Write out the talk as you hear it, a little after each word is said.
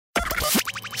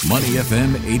Money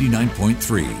FM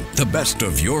 89.3, the best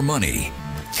of your money.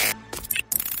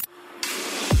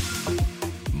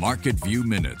 Market View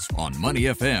Minutes on Money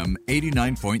FM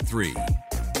 89.3.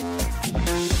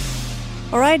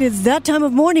 All right, it's that time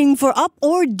of morning for Up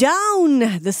or Down,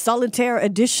 the Solitaire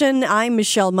edition. I'm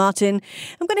Michelle Martin.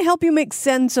 I'm going to help you make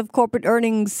sense of corporate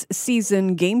earnings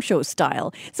season game show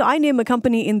style. So I name a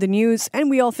company in the news and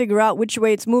we all figure out which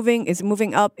way it's moving. Is it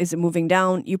moving up? Is it moving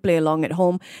down? You play along at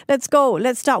home. Let's go.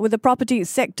 Let's start with the property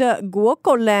sector.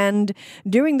 Guocoland.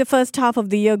 During the first half of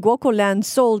the year, Guocoland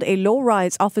sold a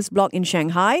low-rise office block in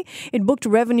Shanghai. It booked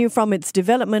revenue from its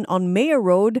development on Mayer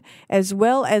Road as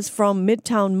well as from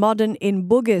Midtown Modern in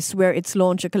Bugis, where it's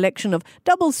launched a collection of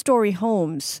double-story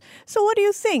homes. So what do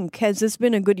you think? Has this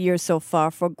been a good year so far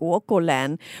for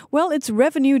Guocoland? Well, its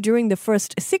revenue during the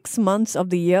first 6 months of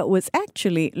the year was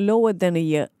actually lower than a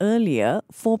year earlier,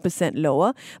 4%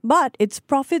 lower, but its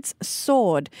profits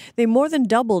soared. They more than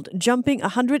doubled, jumping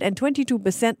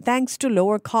 122% thanks to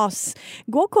lower costs.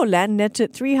 Guocoland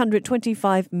netted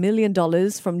 $325 million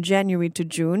from January to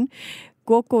June.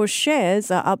 Guoco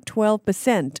shares are up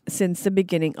 12% since the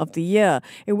beginning of the year.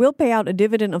 It will pay out a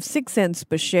dividend of 6 cents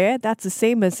per share. That's the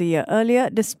same as a year earlier,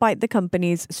 despite the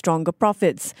company's stronger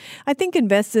profits. I think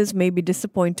investors may be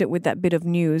disappointed with that bit of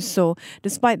news. So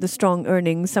despite the strong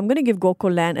earnings, I'm going to give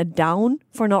Guocoland a down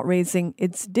for not raising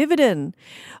its dividend.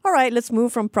 All right, let's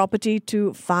move from property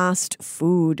to fast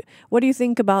food. What do you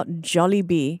think about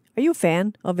Jollibee? Are you a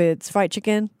fan of its fried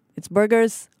chicken, its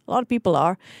burgers? A lot of people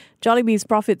are. Jollibee's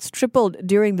profits tripled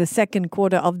during the second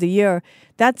quarter of the year.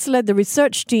 That's led the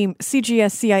research team,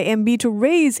 CGS-CIMB, to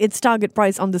raise its target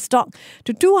price on the stock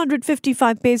to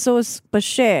 255 pesos per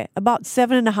share, about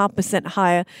 7.5%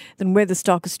 higher than where the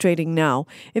stock is trading now.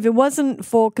 If it wasn't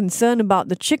for concern about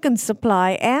the chicken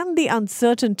supply and the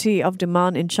uncertainty of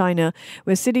demand in China,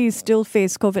 where cities still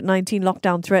face COVID-19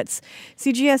 lockdown threats,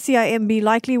 CGS-CIMB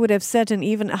likely would have set an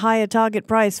even higher target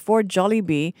price for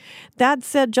Jollibee. That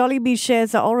said, Jollibee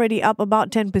shares are already up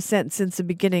about 10% since the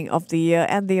beginning of the year,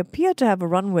 and they appear to have a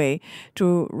runway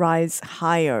to rise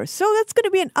higher. So that's going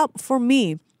to be an up for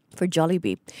me for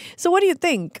Jollibee. So what do you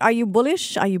think? Are you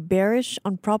bullish? Are you bearish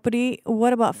on property?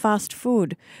 What about fast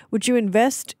food? Would you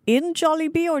invest in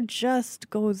Jollibee or just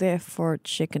go there for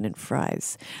chicken and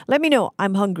fries? Let me know.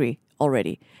 I'm hungry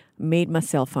already. Made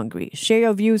myself hungry. Share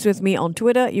your views with me on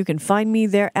Twitter. You can find me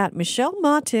there at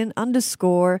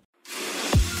 @MichelleMartin_.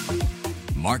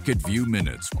 Market View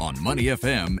Minutes on Money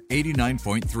FM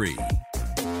 89.3.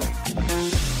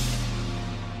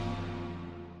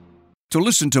 To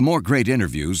listen to more great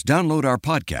interviews, download our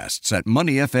podcasts at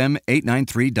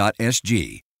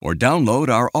moneyfm893.sg or download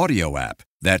our audio app.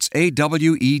 That's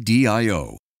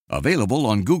AWEDIO. Available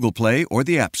on Google Play or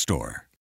the App Store.